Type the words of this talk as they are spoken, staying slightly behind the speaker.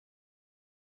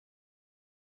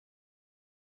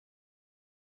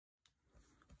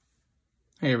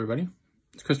Hey everybody,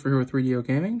 it's Christopher here with 3DO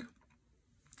Gaming,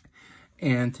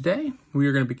 and today we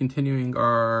are going to be continuing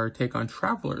our take on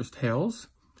Traveler's Tales,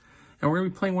 and we're going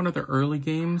to be playing one of the early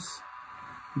games.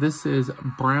 This is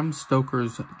Bram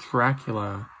Stoker's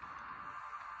Dracula,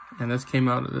 and this came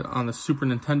out on the Super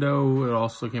Nintendo. It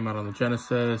also came out on the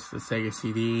Genesis, the Sega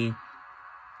CD,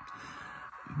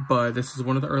 but this is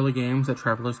one of the early games that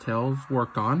Traveler's Tales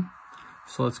worked on.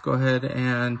 So let's go ahead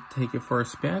and take it for a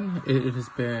spin. It has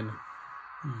been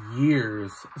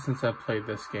years since I've played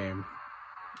this game.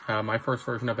 My first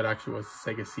version of it actually was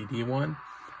the Sega CD one,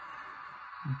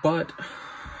 but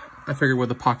I figured with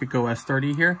the PocketGo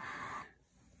S30 here,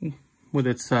 with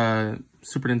its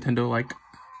Super Nintendo-like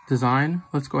design,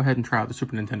 let's go ahead and try out the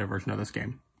Super Nintendo version of this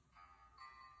game.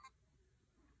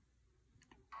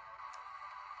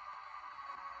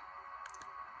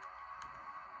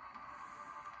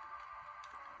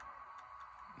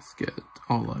 Let's get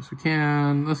all the lives we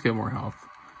can. Let's get more health.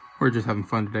 We're just having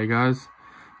fun today, guys.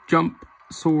 Jump,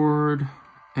 sword,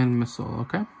 and missile,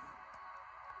 okay?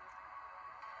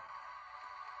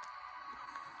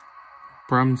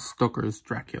 Bram Stoker's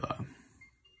Dracula.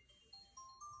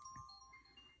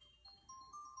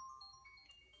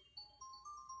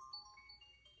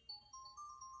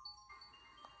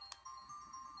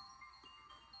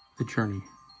 The journey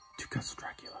to Castle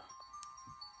Dracula.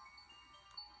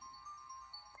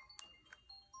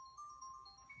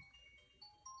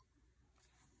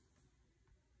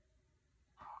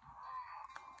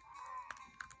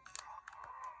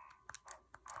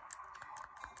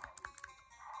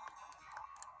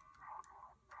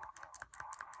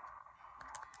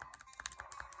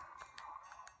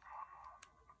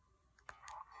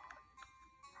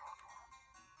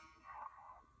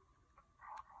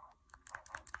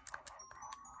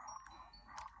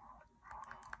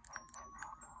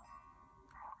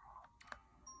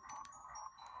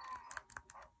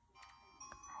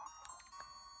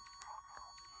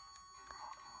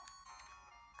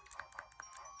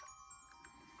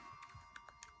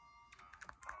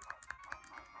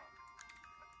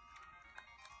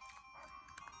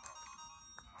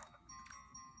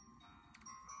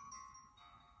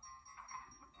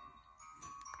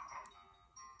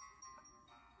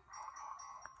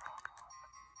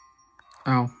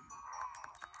 Ow.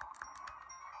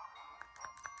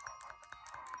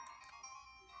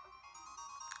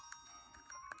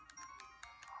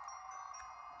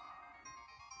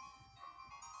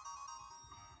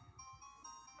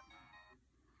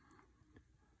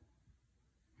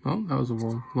 Well, that was a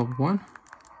level 1.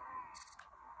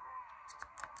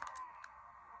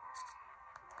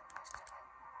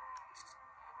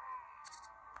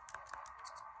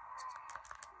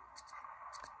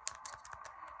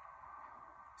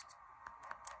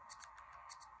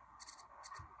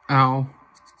 Ow.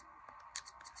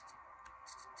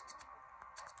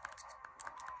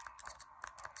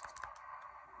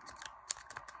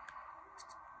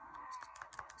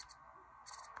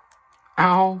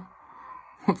 Ow.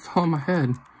 What fell on my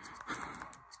head?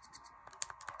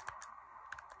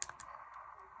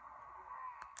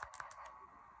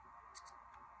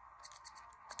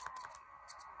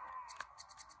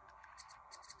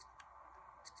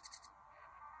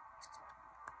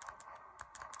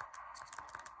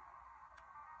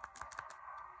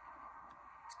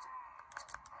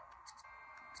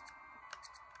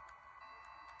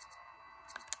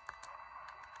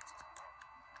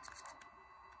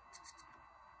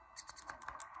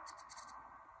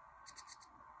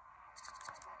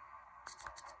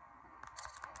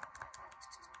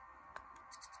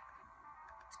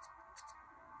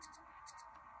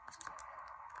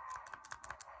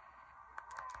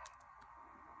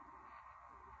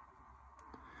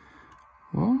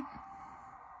 Well,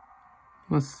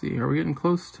 let's see. Are we getting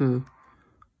close to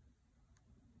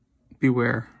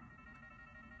Beware?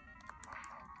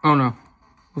 Oh no.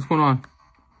 What's going on?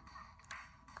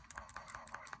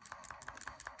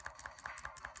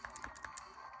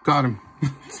 Got him.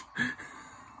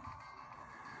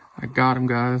 I got him,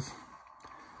 guys.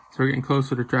 So we're getting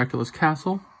closer to Dracula's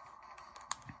castle.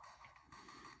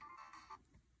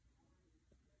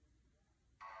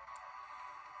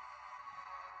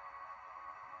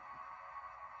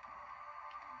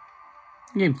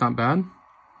 The game's not bad.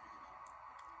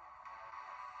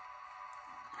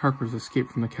 Harper's escaped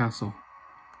from the castle.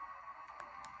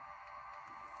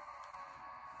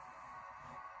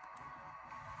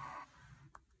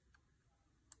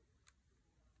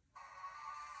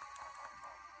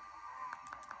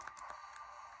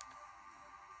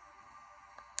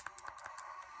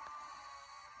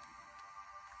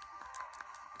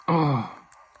 Oh.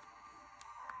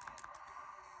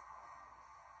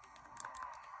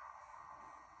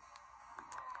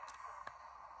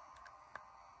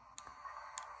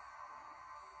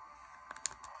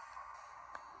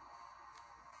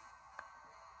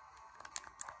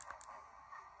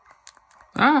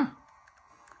 Ah!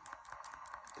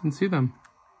 Didn't see them.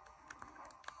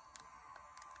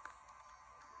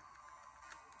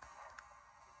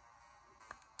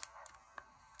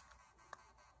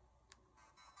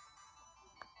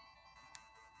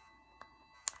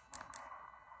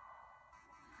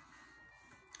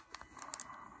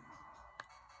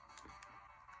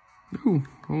 Ooh,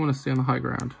 I want to stay on the high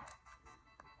ground.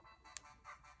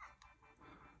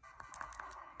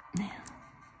 Man.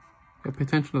 Gotta pay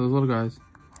attention to those little guys.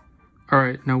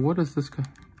 Alright, now what is this guy?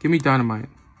 Give me dynamite.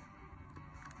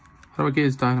 How do I get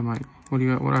his dynamite? What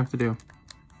do I have to do?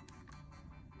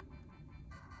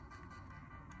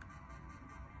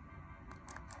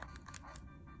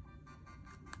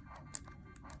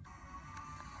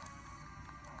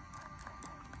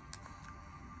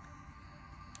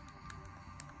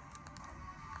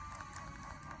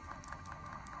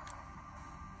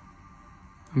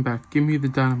 I'm back. Give me the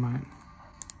dynamite.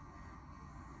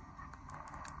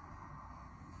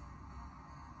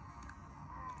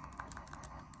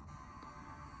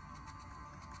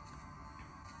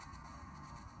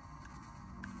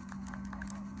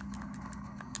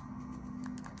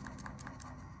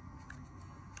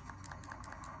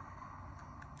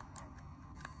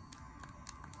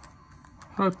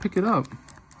 How do I pick it up?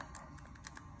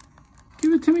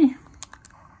 Give it to me.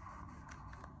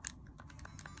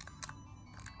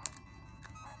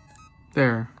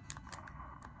 There.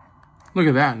 Look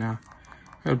at that now.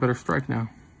 I got a better strike now.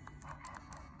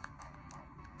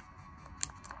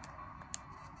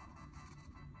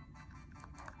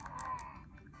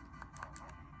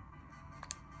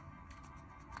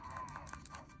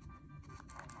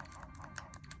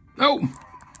 Oh!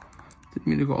 Didn't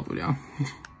mean to go all the way down.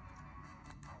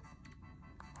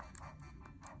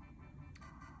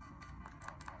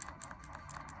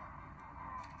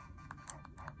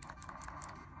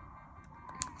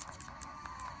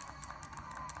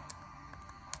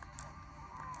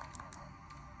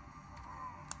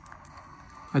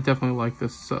 I definitely like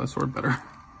this sword better.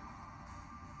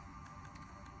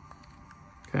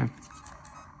 Okay.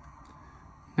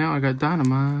 Now I got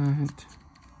dynamite.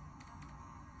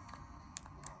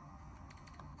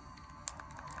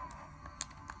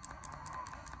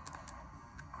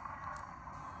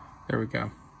 There we go.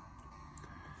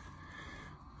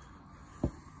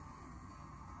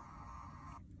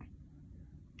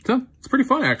 So, it's pretty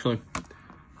fun actually.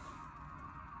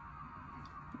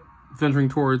 Venturing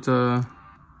towards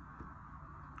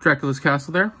Dracula's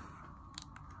castle there.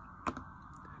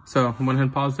 So I went ahead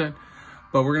and paused it,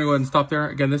 but we're gonna go ahead and stop there.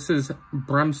 Again, this is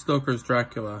Bram Stoker's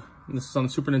Dracula. And this is on the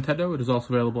Super Nintendo. It is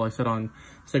also available, I said, on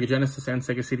Sega Genesis and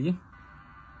Sega CD.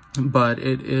 But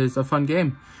it is a fun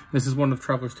game. This is one of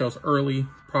Traveler's Tales' early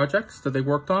projects that they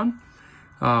worked on.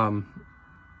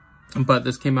 But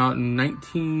this came out in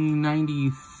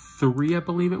 1993, I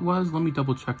believe it was. Let me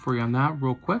double check for you on that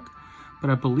real quick.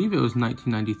 But I believe it was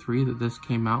 1993 that this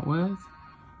came out with.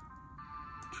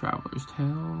 Traveler's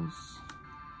Tales.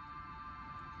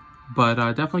 But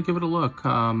definitely give it a look.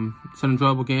 It's an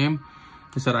enjoyable game.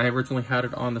 I said I originally had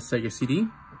it on the Sega CD.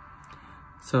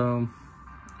 So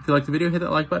if you liked the video, hit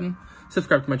that like button.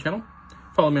 Subscribe to my channel.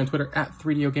 Follow me on Twitter at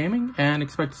 3DO Gaming. And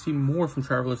expect to see more from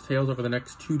Traveler's Tales over the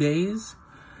next 2 days.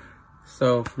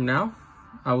 So from now,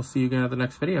 I will see you again at the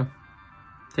next video.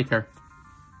 Take care.